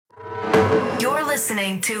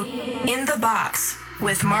listening to In the Box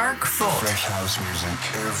with Mark Folt. Fresh house music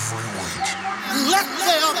every week. Let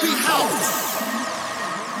there be house.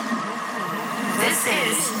 This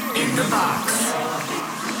is In the Box.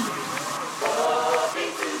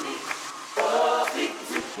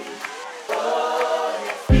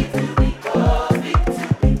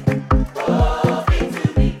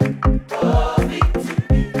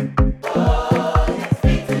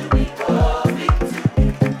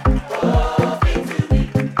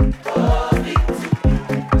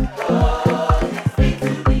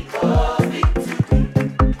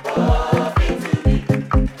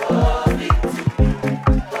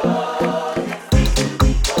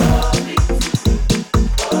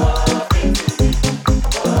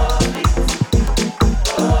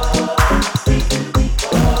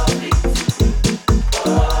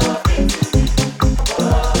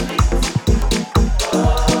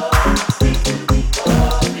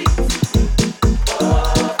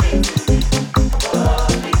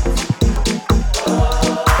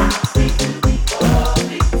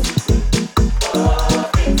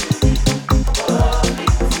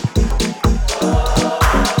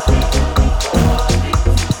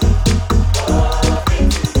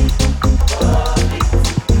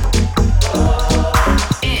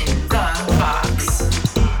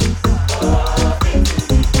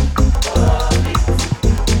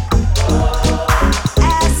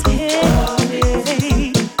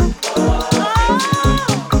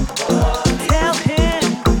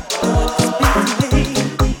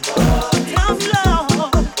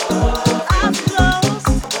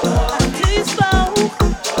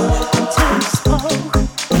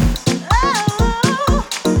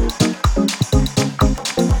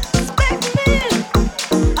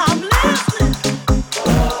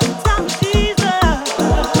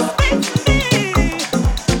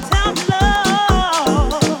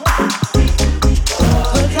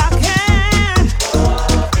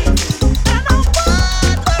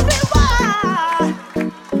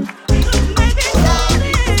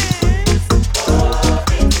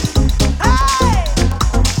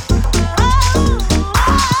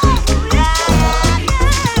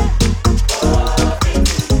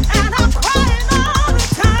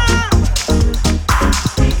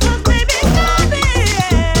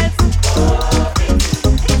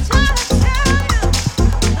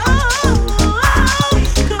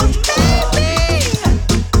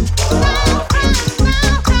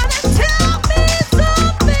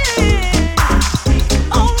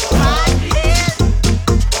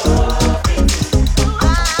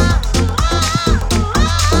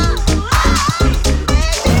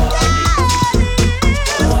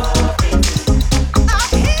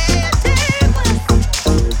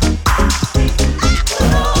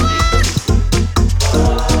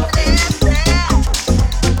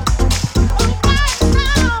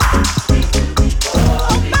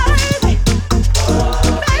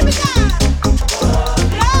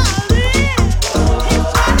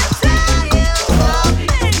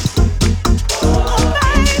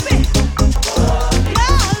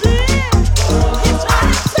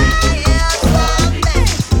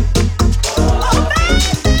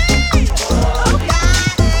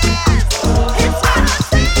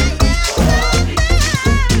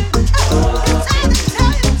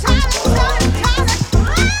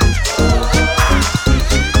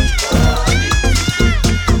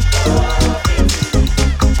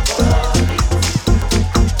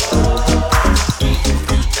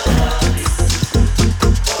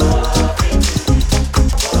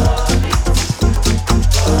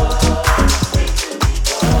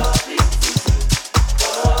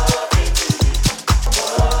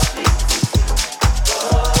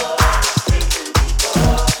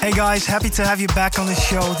 Guys, happy to have you back on the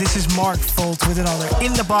show. This is Mark Folt with another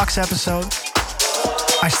In The Box episode.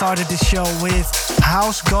 I started this show with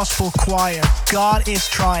House Gospel Choir, God is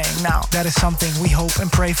Trying. Now, that is something we hope and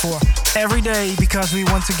pray for every day because we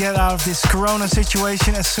want to get out of this corona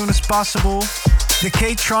situation as soon as possible. The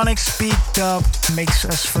K-Tronic speed dub makes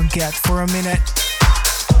us forget for a minute.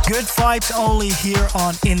 Good vibes only here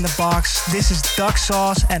on In The Box. This is Duck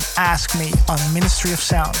Sauce and Ask Me on Ministry of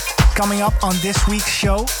Sound. Coming up on this week's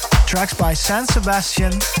show, tracks by San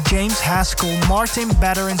Sebastian, James Haskell, Martin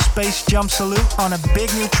Batter and Space Jump Salute on a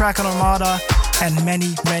big new track on Armada, and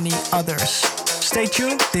many, many others. Stay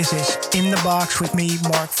tuned, this is In The Box with me,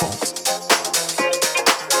 Mark Folt.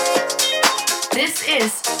 This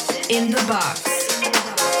is In The Box.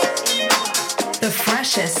 The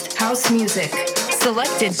freshest house music,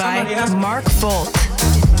 selected by Mark Folt.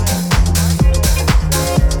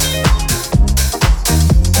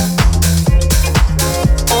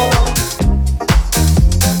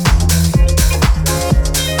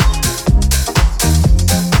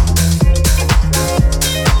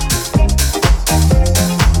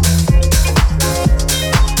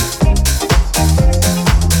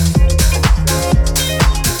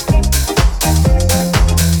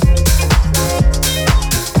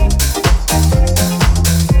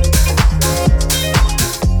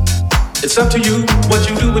 It's up to you what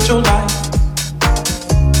you do with your life.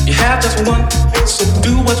 You have just one, so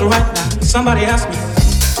do what's right now. Somebody asked me.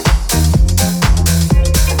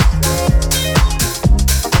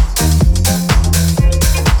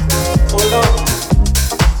 Oh Lord.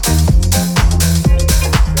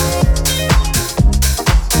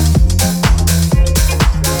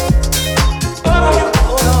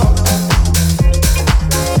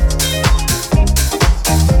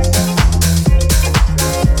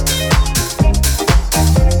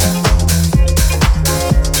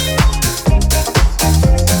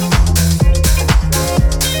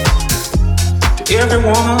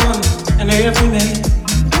 Everyone and every man,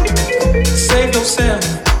 save yourself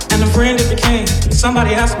and a friend if you can.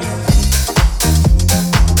 Somebody asked me.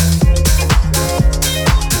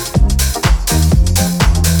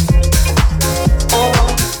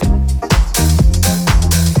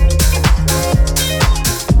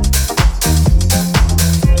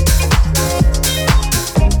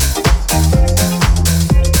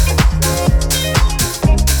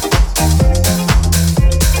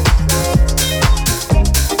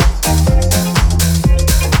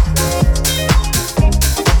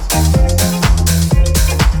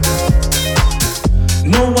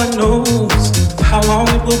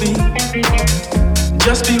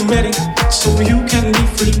 Just be ready so you can be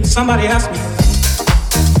free. Somebody asked me.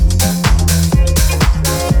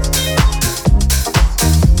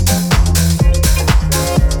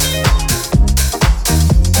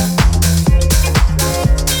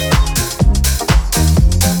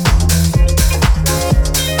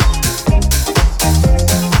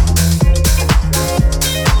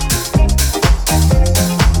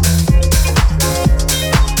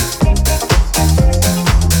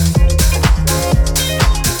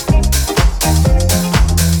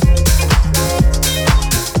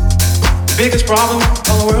 Biggest problem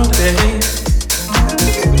of the world today.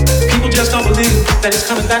 People just don't believe that it's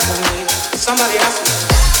coming back one day. Somebody asked me.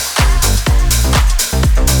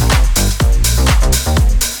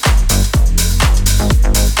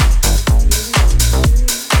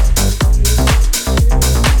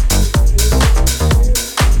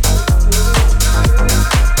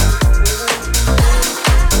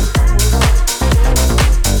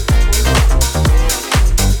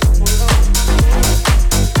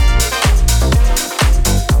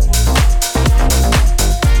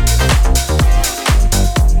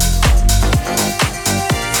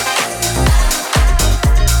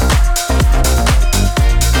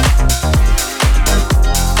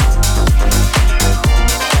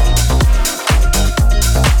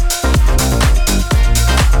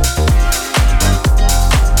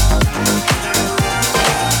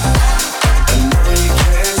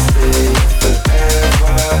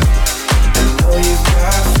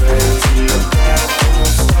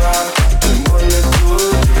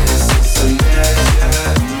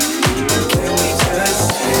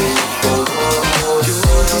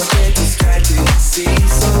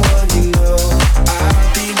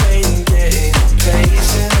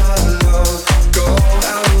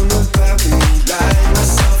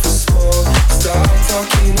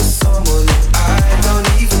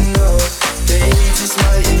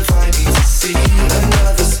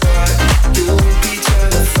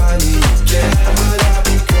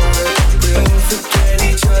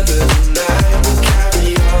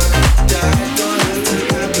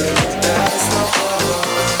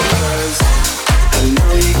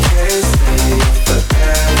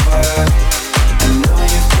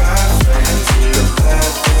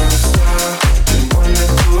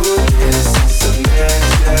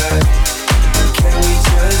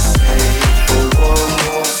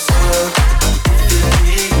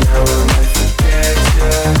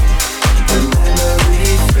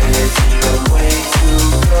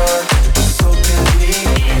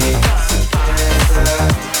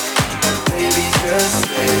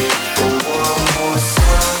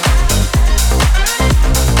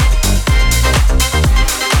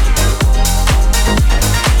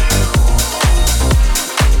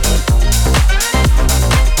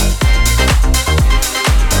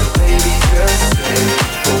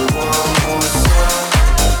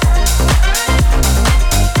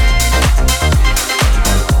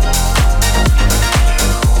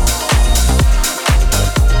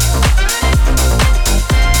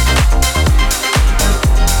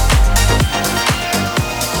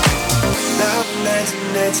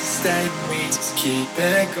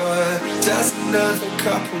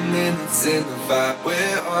 in the vibe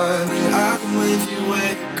we're on. I can with you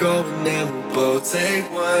where you're going and we'll both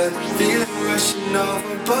take one. Feeling rushing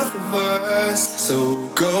over both of us. So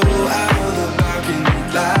go out on the balcony.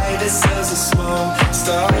 light ourselves a smoke.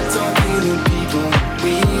 Start talking to people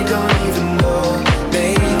we don't even know.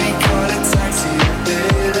 Maybe call a taxi,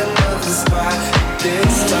 hit another spot.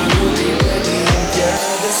 This time we'll be ready. Yeah,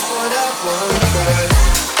 that's what I want, but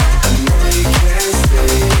I know you can't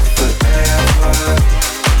stay forever.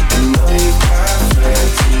 I know you got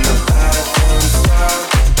friends and your life won't stop.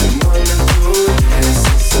 We wanna do this,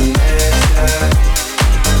 it's a measure.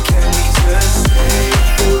 Can we just stay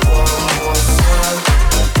for one more song?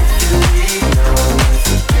 If you leave now, I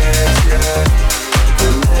forget ya. The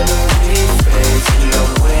memory fades and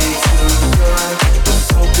I'm way too gone. Was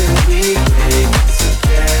hoping we'd make it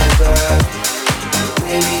together.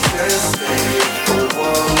 Maybe just stay for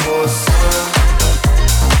one more song.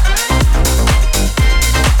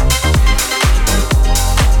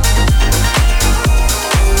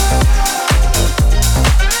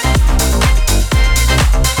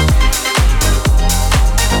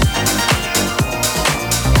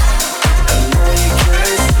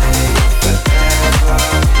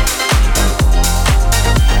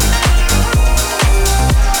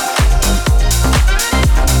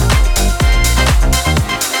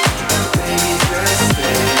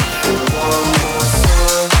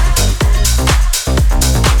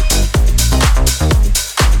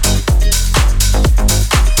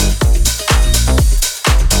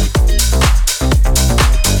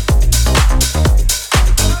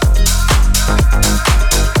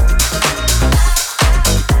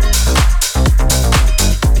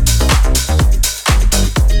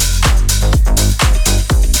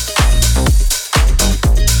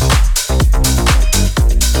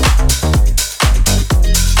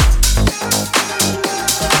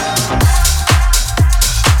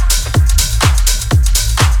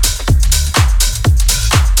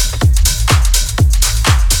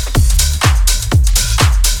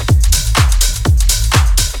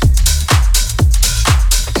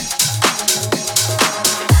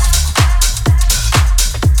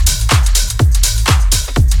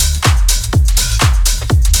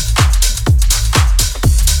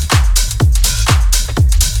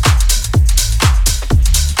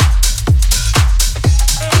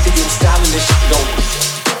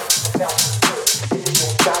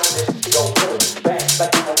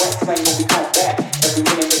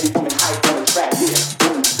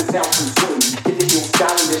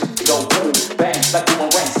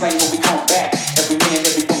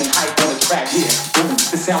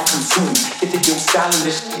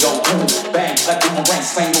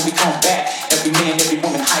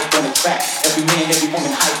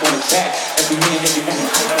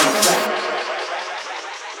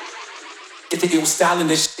 Styling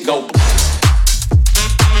this shit go.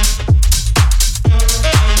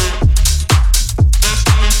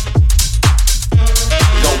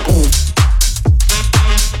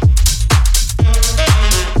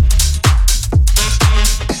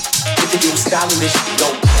 Styling this shit go.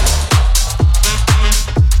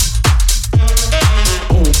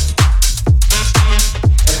 Boom.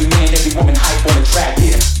 Every man, every woman hype on the track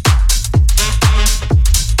here.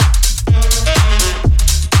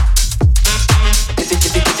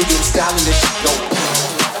 Styling this shit go.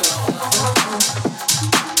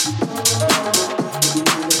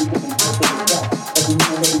 Every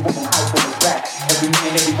man, every woman hype on the track. Every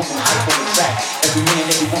man, every woman hype on the track. Every man,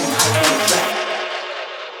 every woman hype on the track.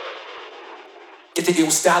 It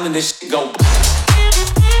was styling this shit go.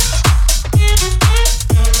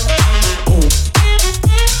 Boom.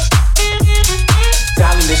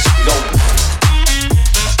 Styling this shit go.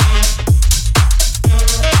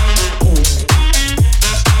 Boom.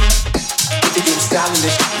 It was styling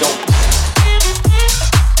this shit go.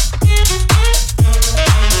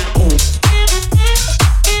 Boom.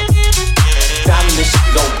 Styling this shit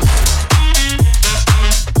go.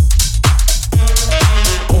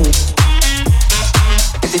 Boom.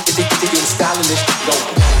 It was styling this shit go.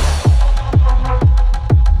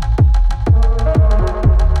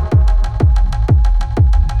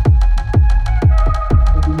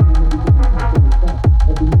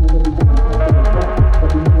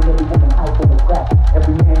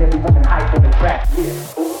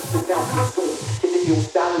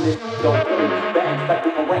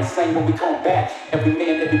 Same when we come back. Every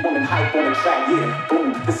man, every woman hype on the track. Yeah,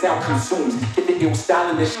 boom, the sound consumes. Get the ill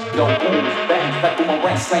styling this shit go boom, bang. Like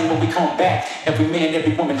boomerang slang when we come back. Every man,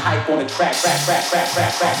 every woman hype on the track.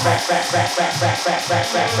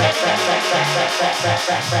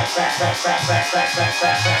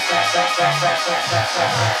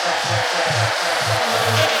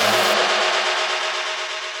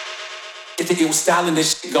 Get the ill styling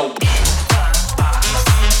this shit go.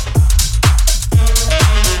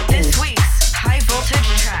 This week's high voltage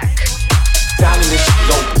track. Styling this shit go.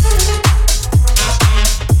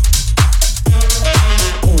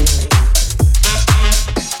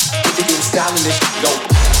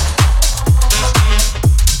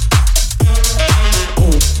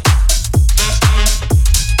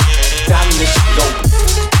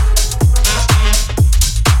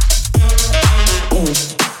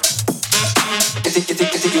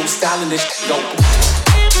 styling this shit, go.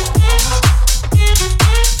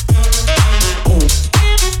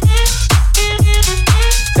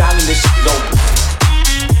 Styling this shit, go.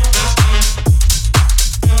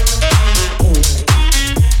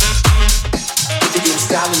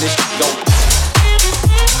 Styling this shit, go.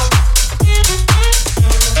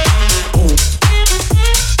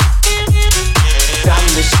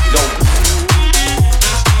 Styling this shit, go.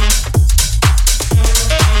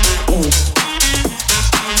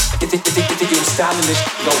 Styling this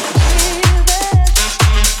shit, go.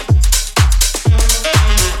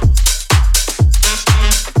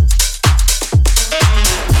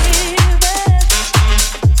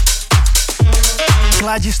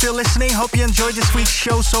 Glad you're still listening. Hope you enjoyed this week's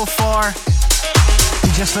show so far.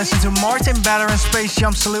 You just listened to Martin Batter and Space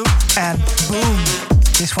Jump Salute, and boom,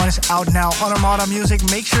 this one is out now on Armada Music.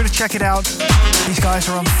 Make sure to check it out. These guys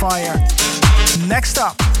are on fire. Next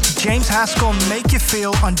up, James Haskell, Make You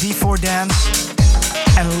Feel on D4 Dance,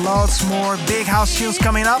 and lots more big house tunes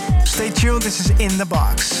coming up. Stay tuned. This is In The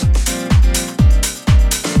Box.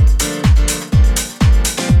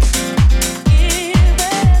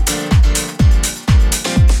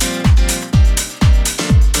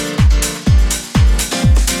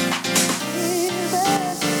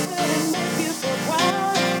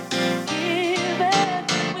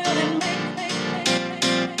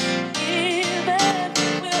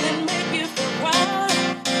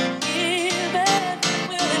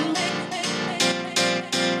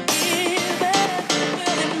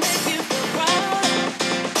 Make you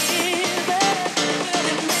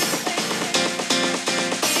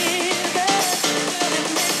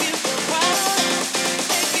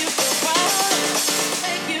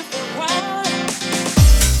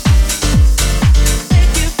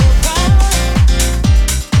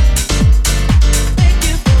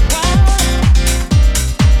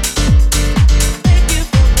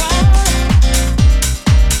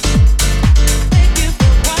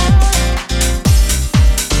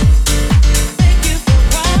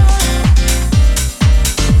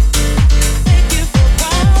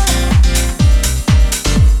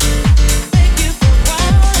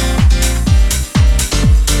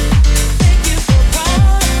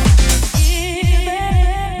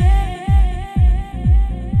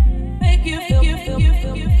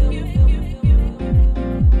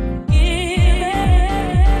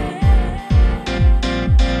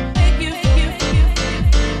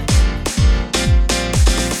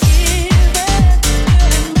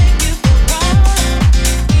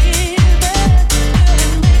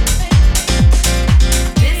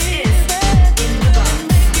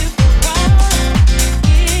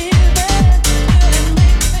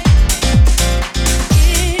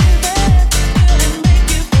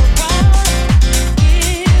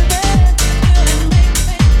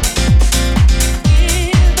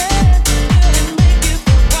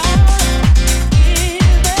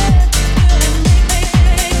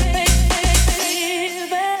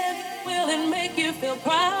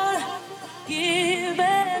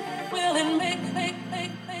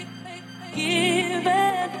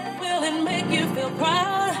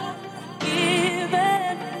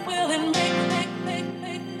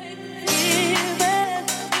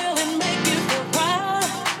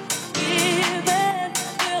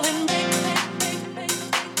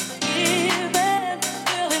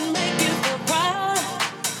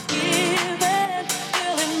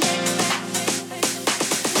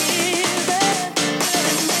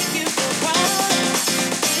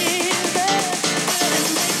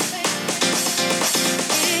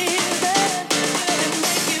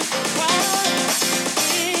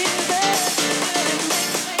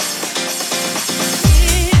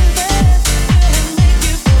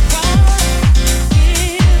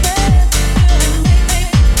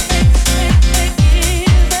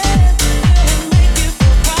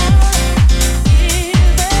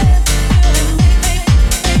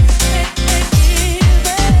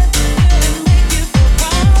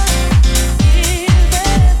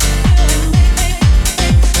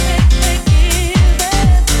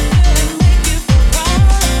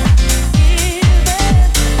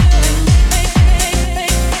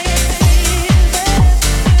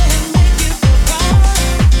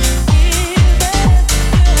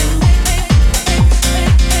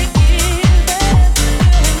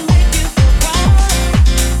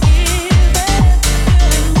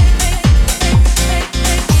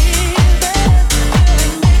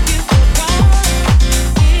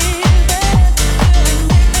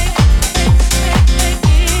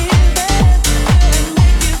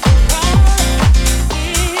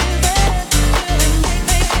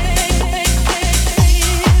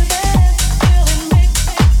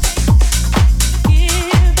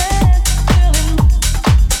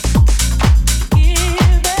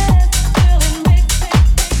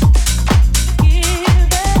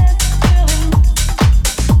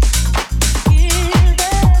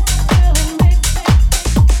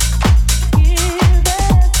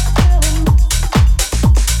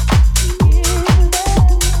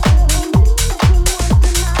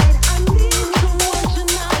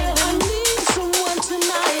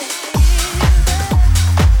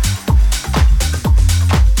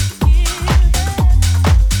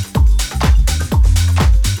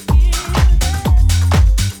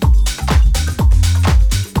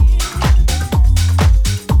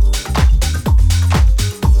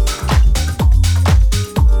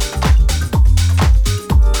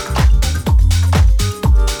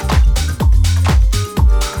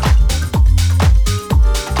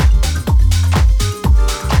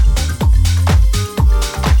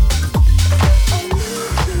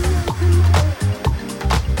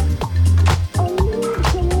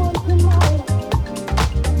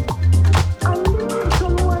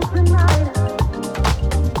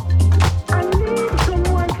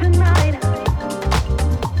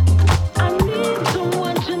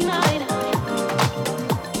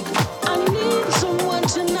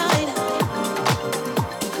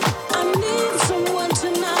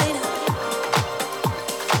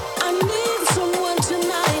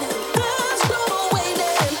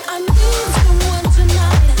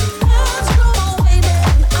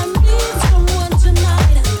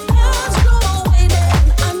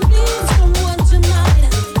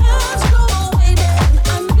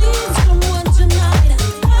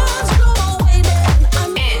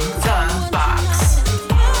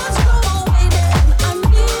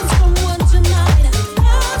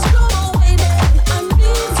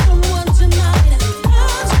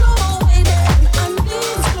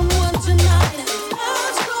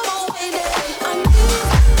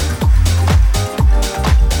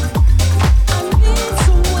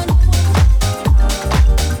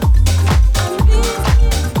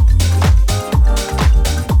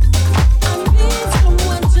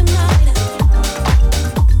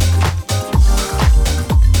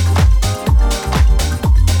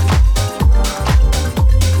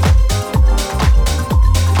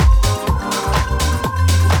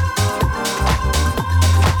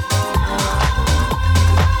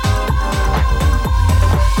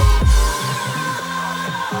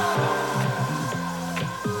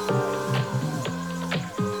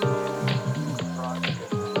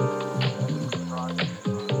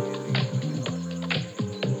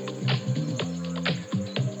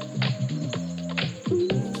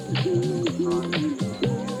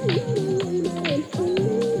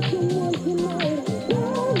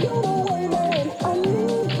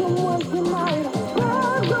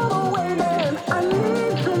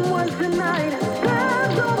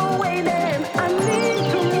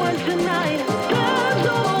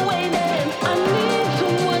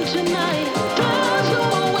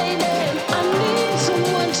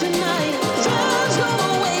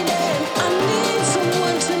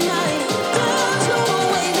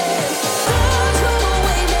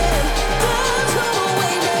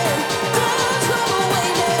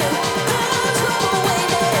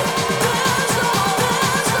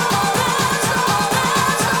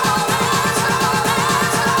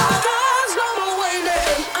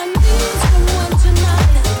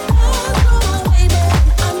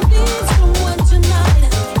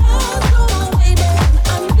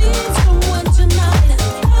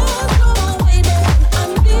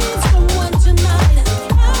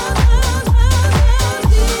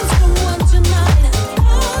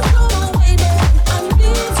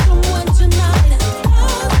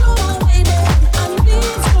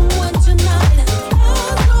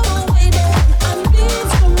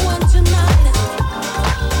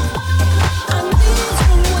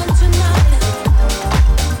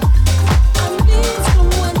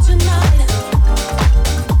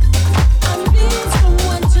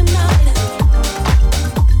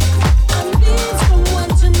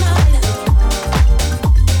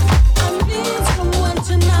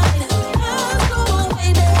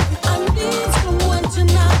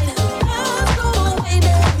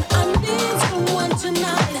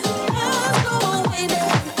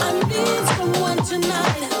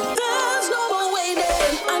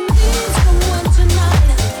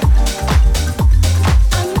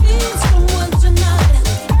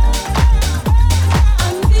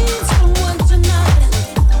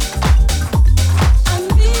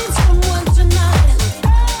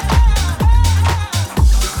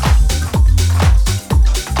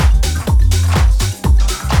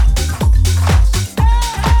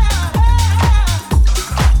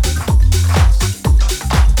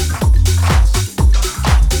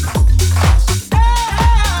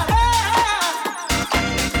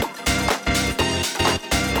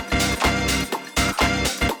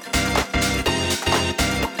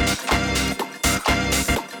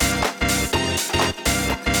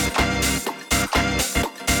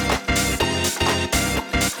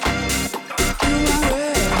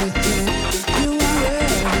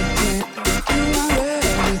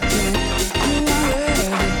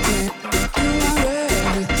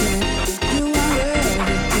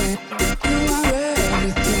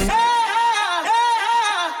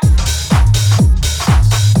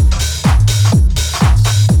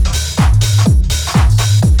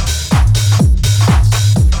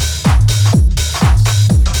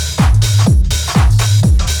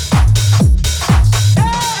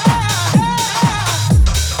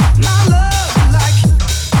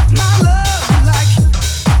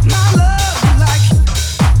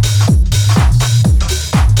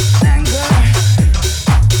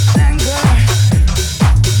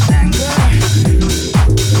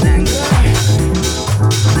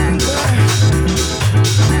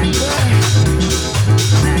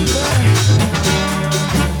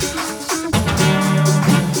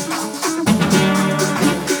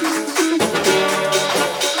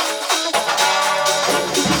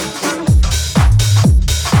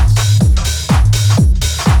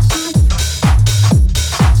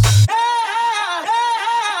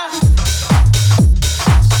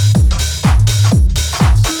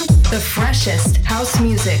The freshest house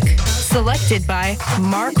music. Selected by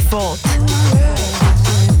Mark Volt.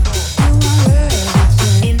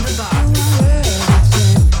 In the box.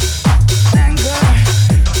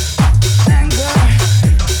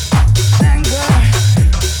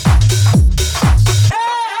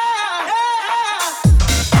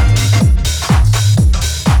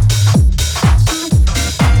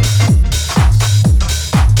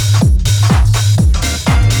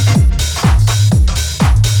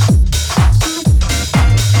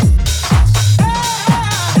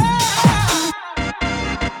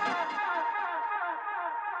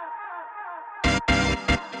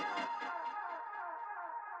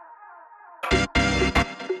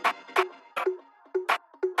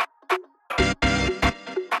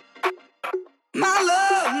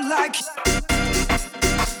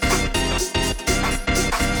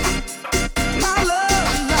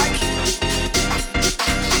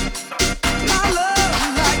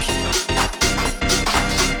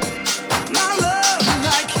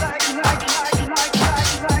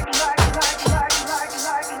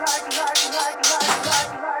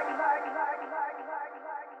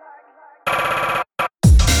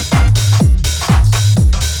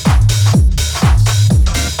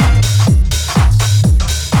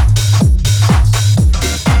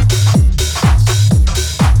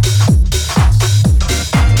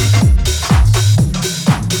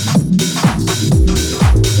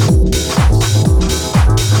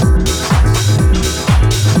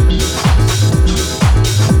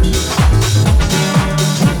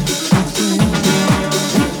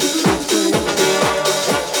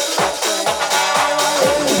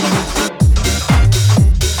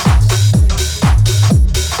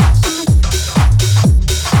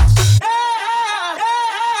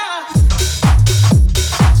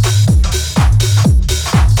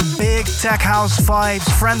 House vibes,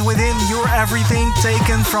 Friend Within, You're Everything,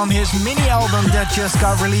 taken from his mini album that just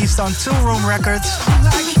got released on Two Room Records.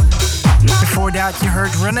 Before that you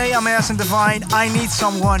heard Renee Amers and Divine, I Need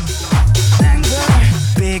Someone.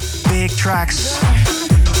 Big tracks.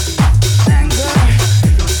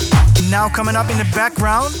 Now coming up in the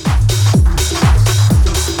background,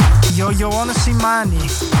 Yo-Yo Onasimani,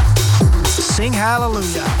 Sing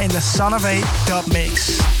Hallelujah in the Son of A dub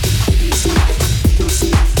mix.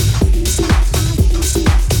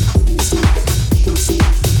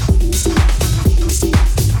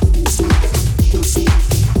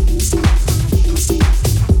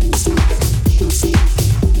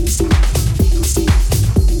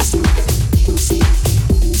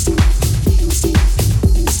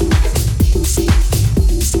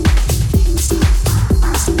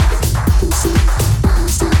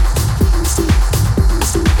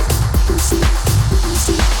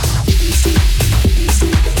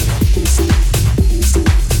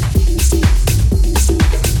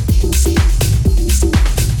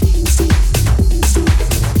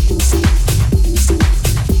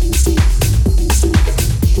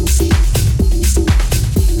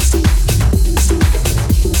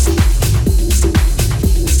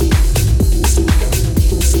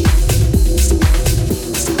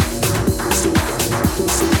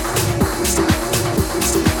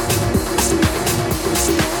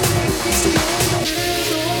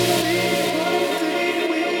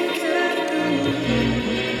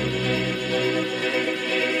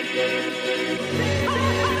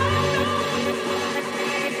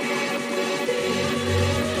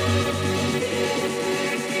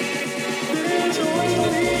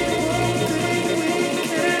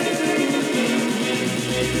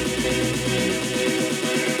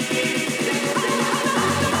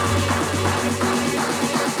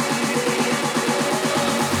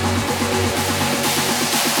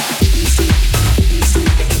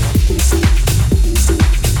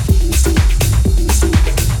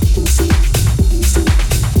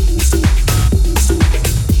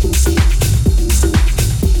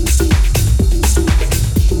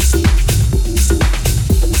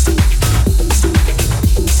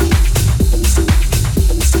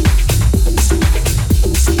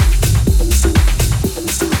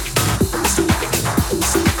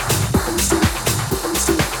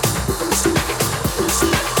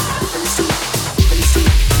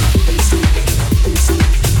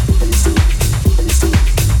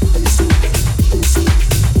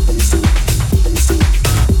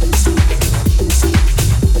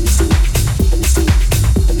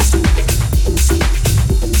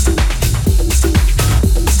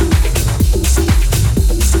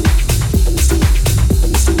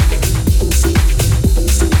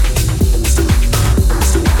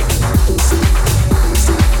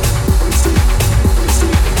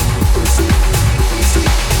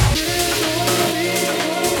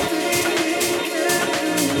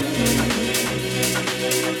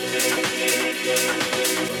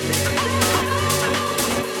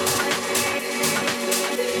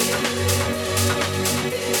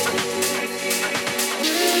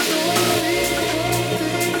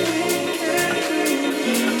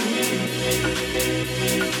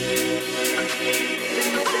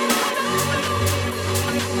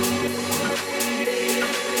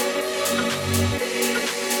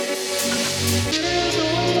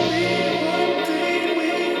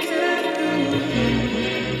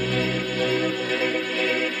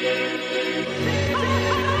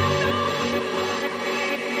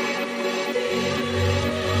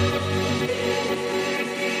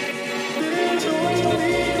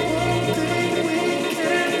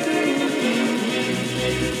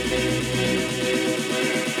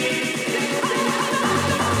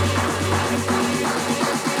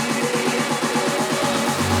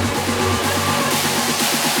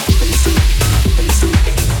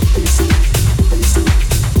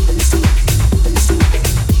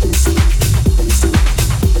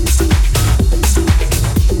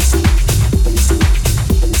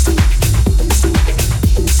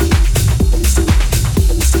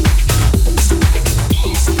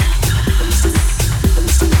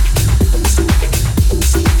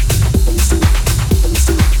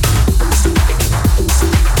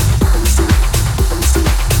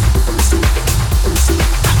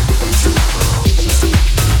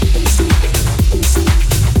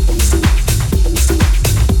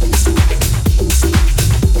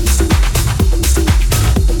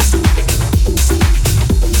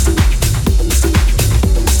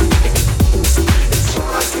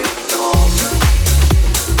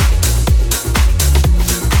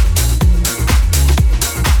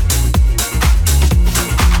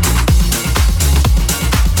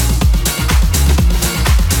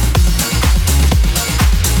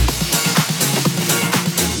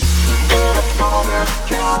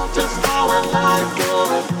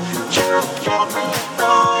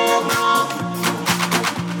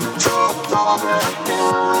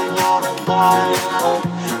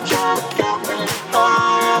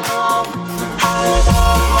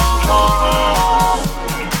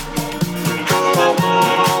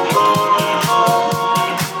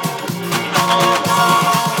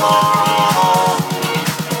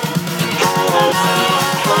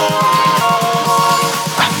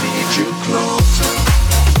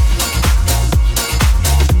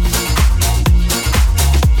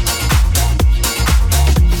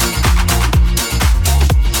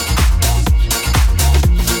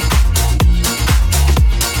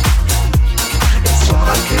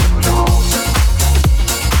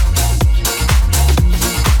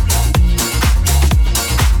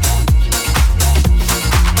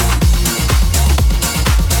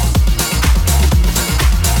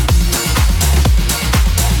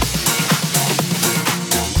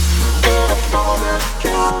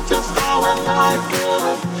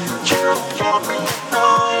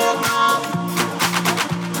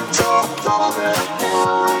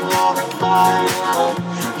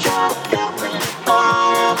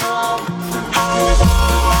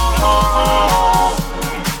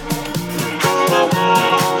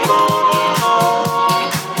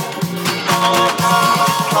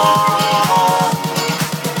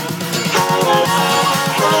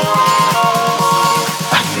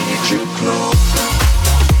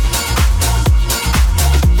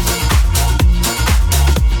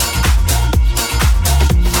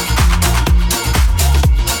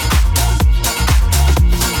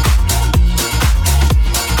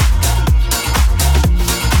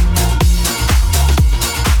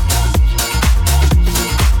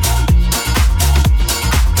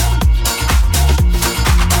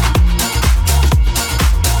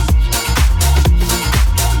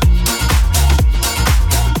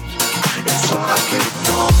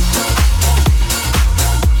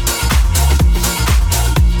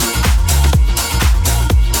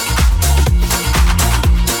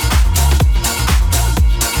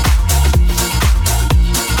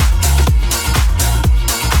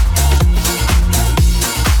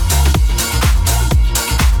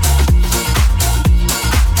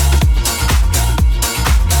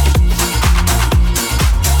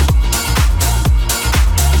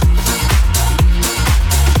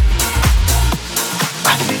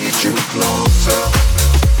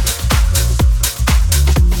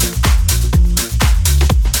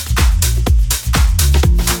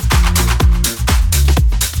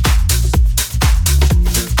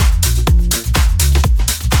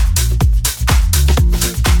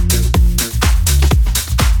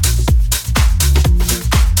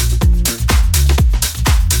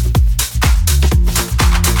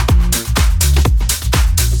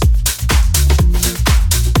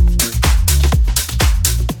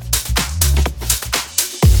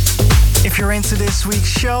 into this week's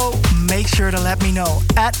show, make sure to let me know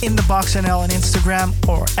at InTheBoxNL on Instagram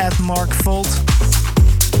or at Mark Volt.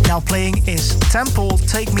 Now playing is Temple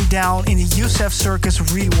Take Me Down in the Yusef Circus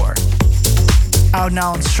rework. Out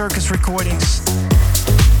now on Circus Recordings.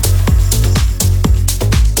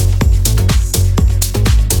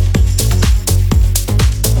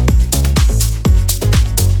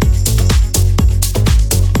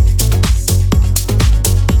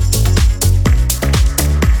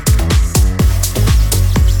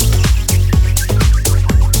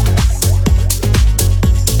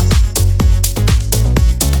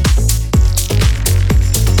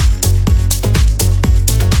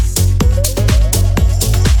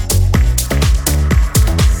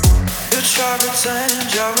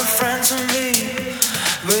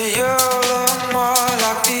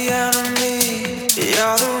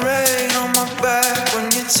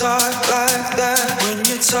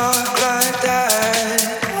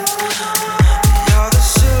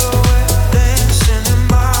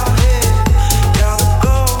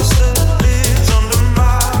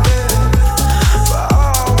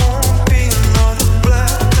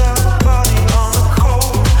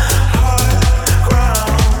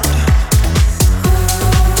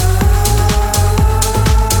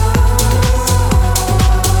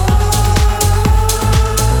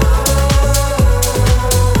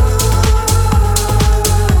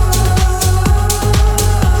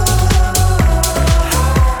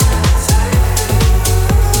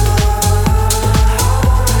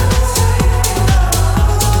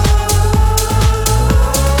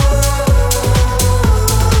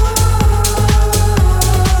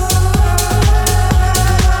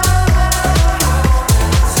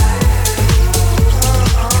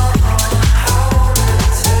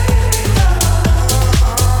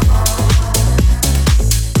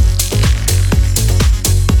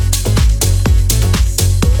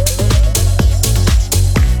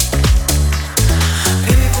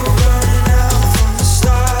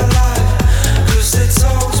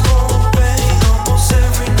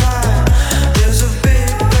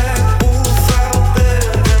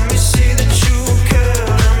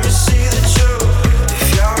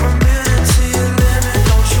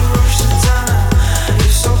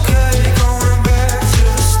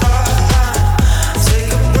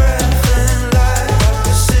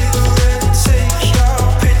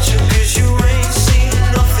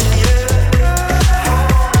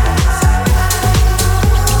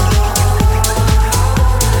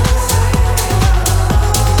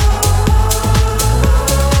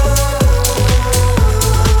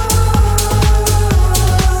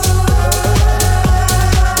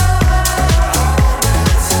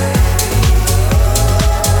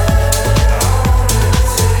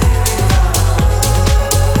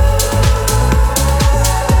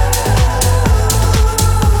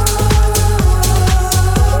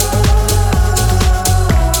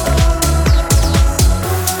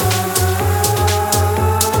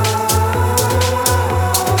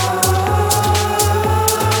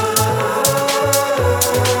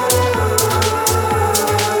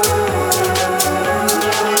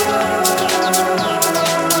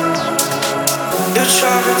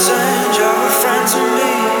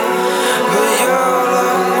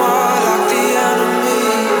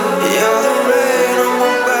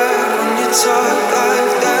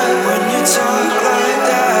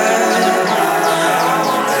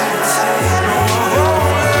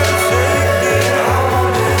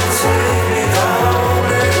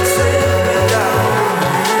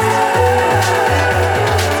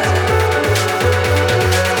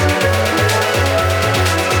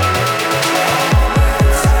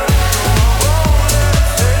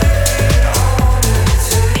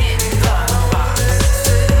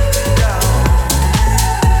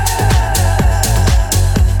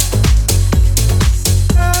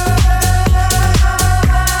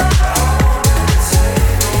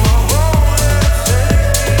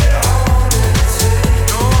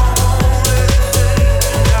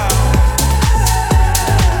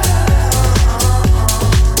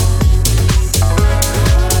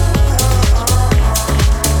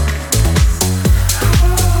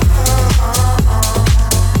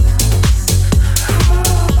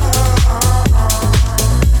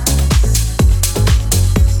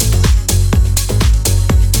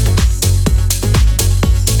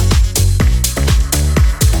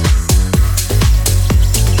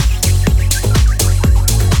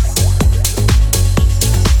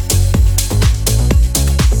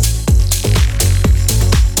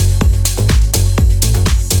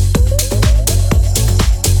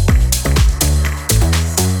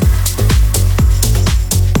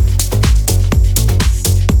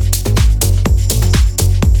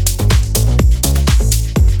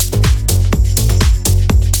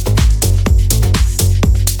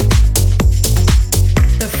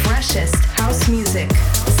 freshest house music.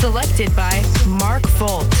 Selected by Mark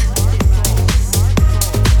Volt.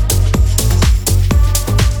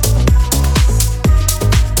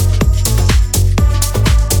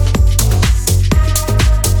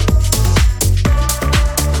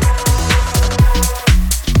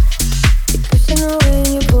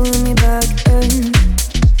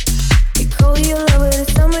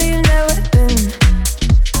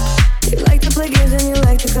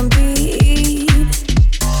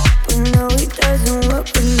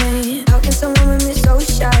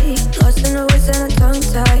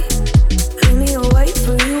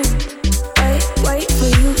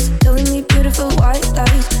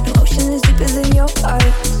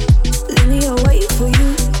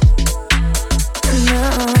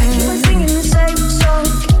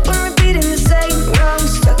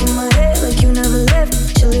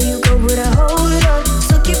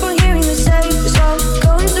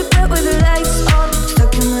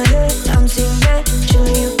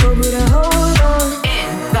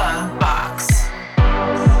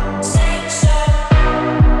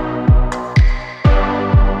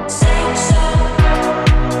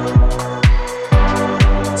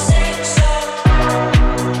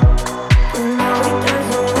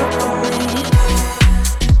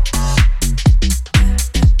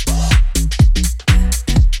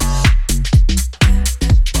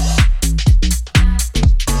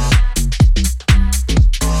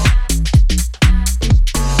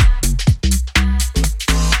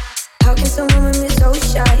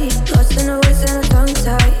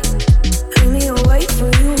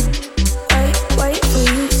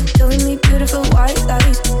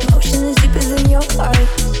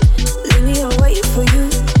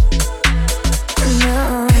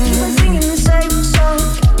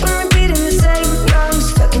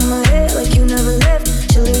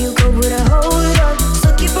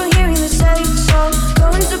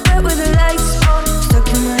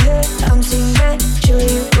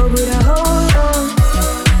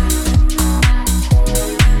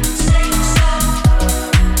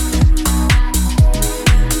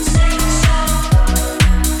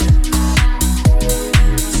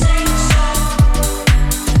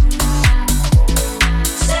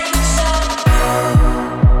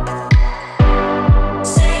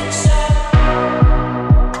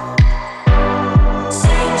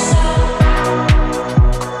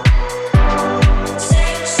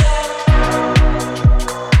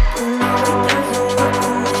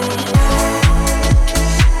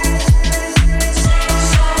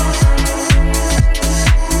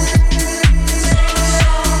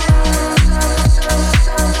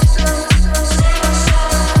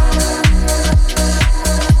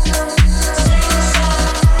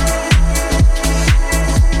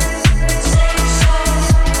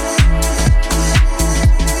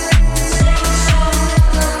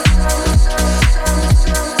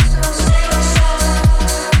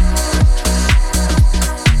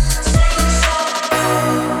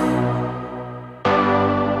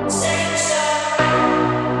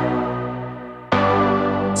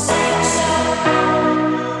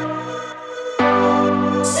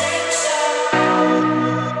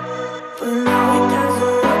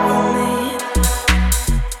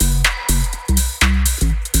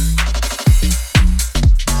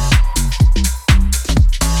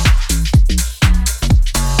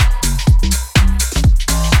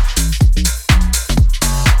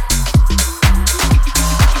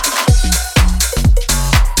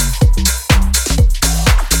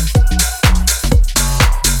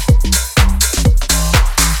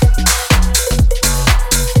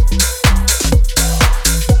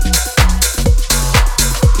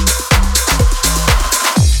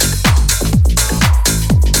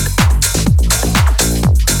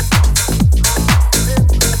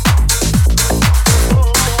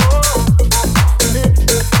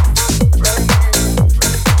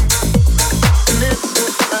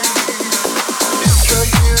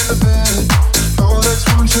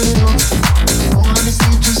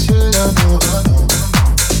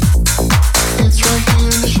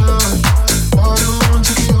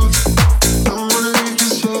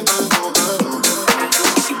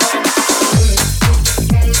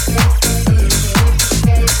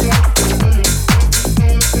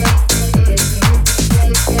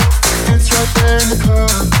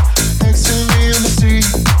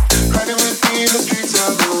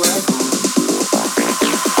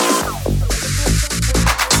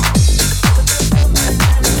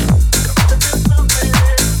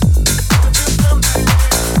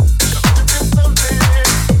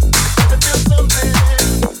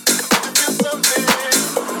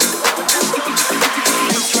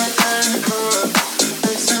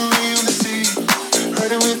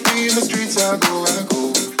 riding with me in the streets, I go.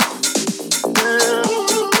 Yeah.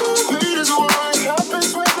 Hate is what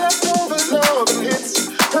happens when leftover love and hits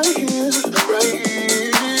right here, right here.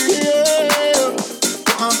 Yeah.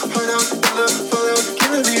 Put my heart out, fall out,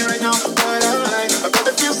 killing me right now. But I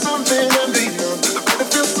better feel something and be numb. I better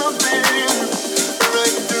feel something.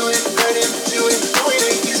 Right through it, right into it. No, it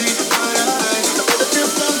ain't easy, but I better feel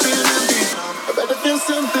something and be numb. I better feel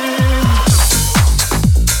something.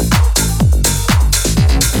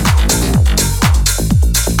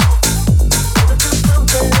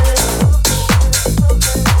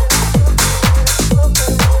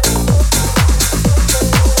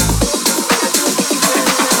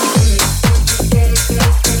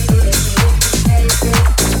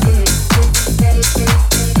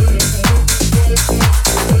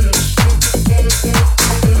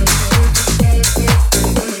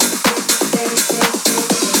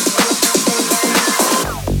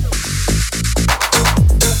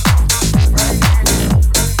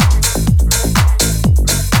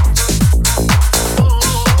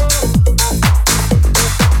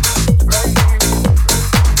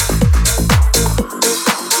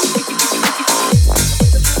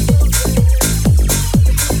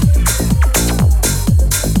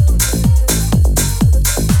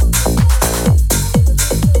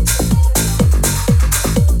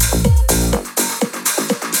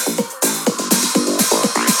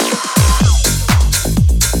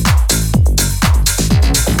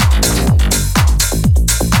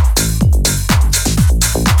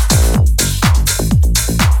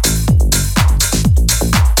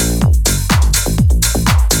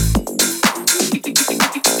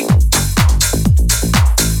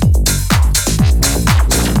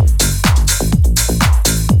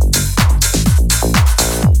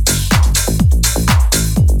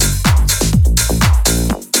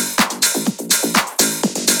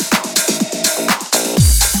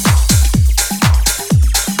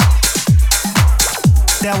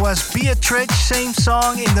 Same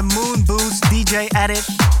song in the Moon Boots DJ edit.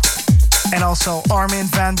 And also Armin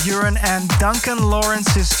van Buuren and Duncan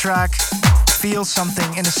Lawrence's track Feel Something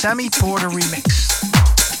in the Sammy Porter remix.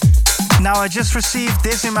 Now I just received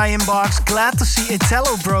this in my inbox. Glad to see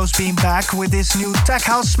Italo Bros being back with this new tech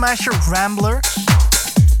house smasher Rambler.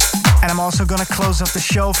 And I'm also gonna close up the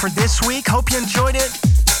show for this week. Hope you enjoyed it.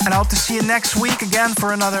 And I hope to see you next week again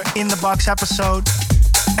for another In The Box episode.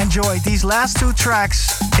 Enjoy these last two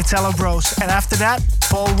tracks, Italo Bros, and after that,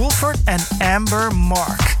 Paul Woolford and Amber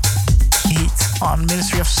Mark. Heat on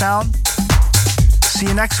Ministry of Sound. See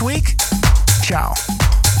you next week. Ciao.